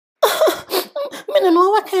don't know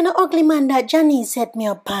what kind of ugly man that Johnny set me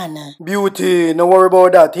up on. Beauty, no worry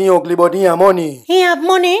about that. He ugly, but he have money. He have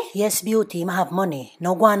money? Yes, Beauty, I have money.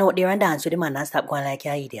 Now go on out there and dance with the man and stop going like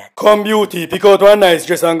an idiot. Come, Beauty, pick out one nice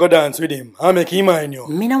dress and go dance with him. I'll make him mind you.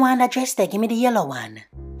 Me no want that dress, give me the yellow one.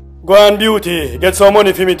 Go on, Beauty, get some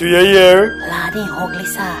money for me to your ear. Lad, ain't ugly,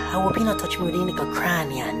 sir. I hope you not touch me with the little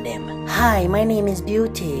cranny and them. Hi, my name is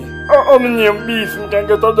Beauty. My name Beef, you can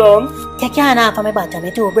get a dance. Take your hand off of my bottom,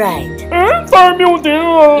 it's too bright. Sorry, Beauty.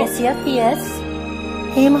 Yes,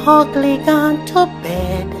 yes. Him ugly gone to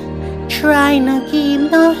bed, trying to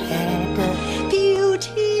give no head.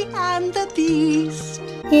 Beauty and the Beast.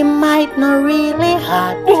 He might not really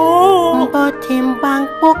hot, but him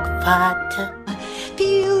bank book fat.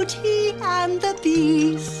 Beauty and the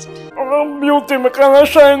Beast. Beauty, I can't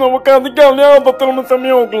shine over the girl now, but tell me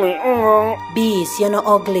I'm ugly. Beast, you're not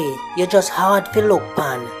ugly. You're just hard to look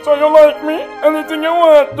on. So you like me? Anything you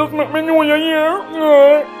want, just make me know you're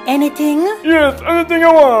here. Anything? Yes, anything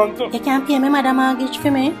you want. You can pay me mother mortgage for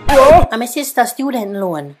me? Yeah? I'm my sister student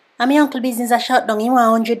loan. And my uncle business a shut down. He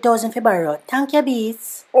want 100,000 for borrow. Thank you,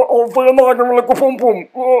 Beast. For your mortgage, like a pum pum.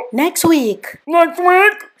 Next week. Next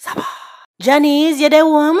week? Sabah. Janice, you there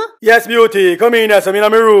home? Yes, Beauty. Come in, I'm in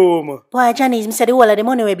my room. Why, Janice, me said the whole of the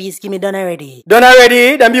money we Beast give me done already. Done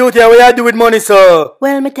already? Then Beauty, what you do with money, sir?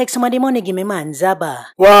 Well, me take some of the money give me man, Zaba.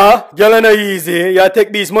 What? Girl, ain't no easy. You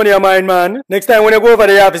take this money of mine, man. Next time when you go over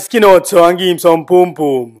there, you have to skin out so and give him some pum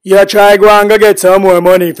pum. You try go and go get some more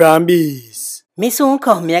money from Beast. Me soon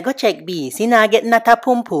come, me I go check Beast. He not get not a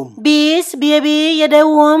pum pum. Beast, baby, you there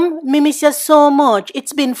home? Me miss you so much.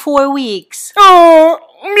 It's been 4 weeks. Oh,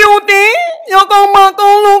 Beauty, you come back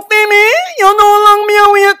and look for me. You no long me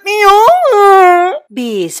await you.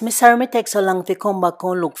 Beast, me sorry me take so long to come back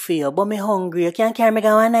and look for you, but me hungry. You can carry me go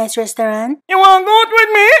to a nice restaurant? You want to go out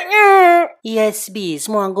with me? Yes, Beast,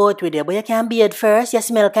 me want go out with you, but you can bathe first. You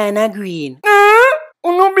smell kinda green.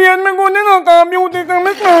 No beard me go to the Beauty because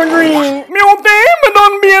me smell green. Beauty, me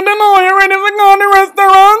done beard and now you ready to go to the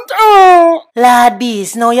restaurant? Lad,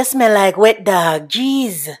 Beast, now you smell like wet dog.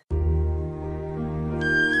 Jeez.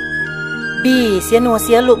 Beast, you know,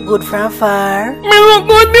 see you look good from far. Me look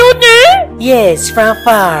good, Beauty? Yes, from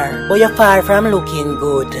far, but you're far from looking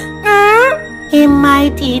good. He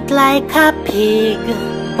might eat like a pig,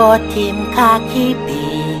 but him cocky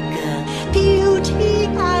big. Beauty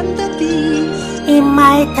and the Beast. He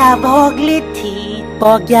might have ugly teeth,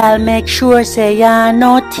 but y'all make sure say you're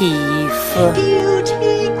no thief.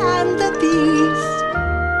 Beauty and the Beast.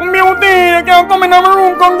 Beauty, you can't come in my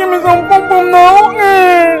room, come give me some pum pum now.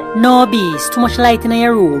 No, Beast, too much light in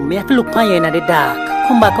your room. You have to look for you in the dark.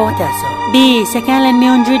 Come back out here, so. Beast, you can lend me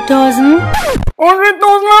 100,000?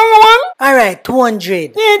 100,000 one? Alright,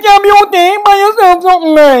 200. Yeah, Beauty, buy yourself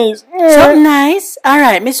something nice. Something nice?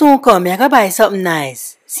 Alright, me soon come. I go buy something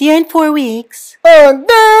nice. See you in 4 weeks. Damn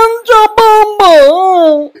trouble.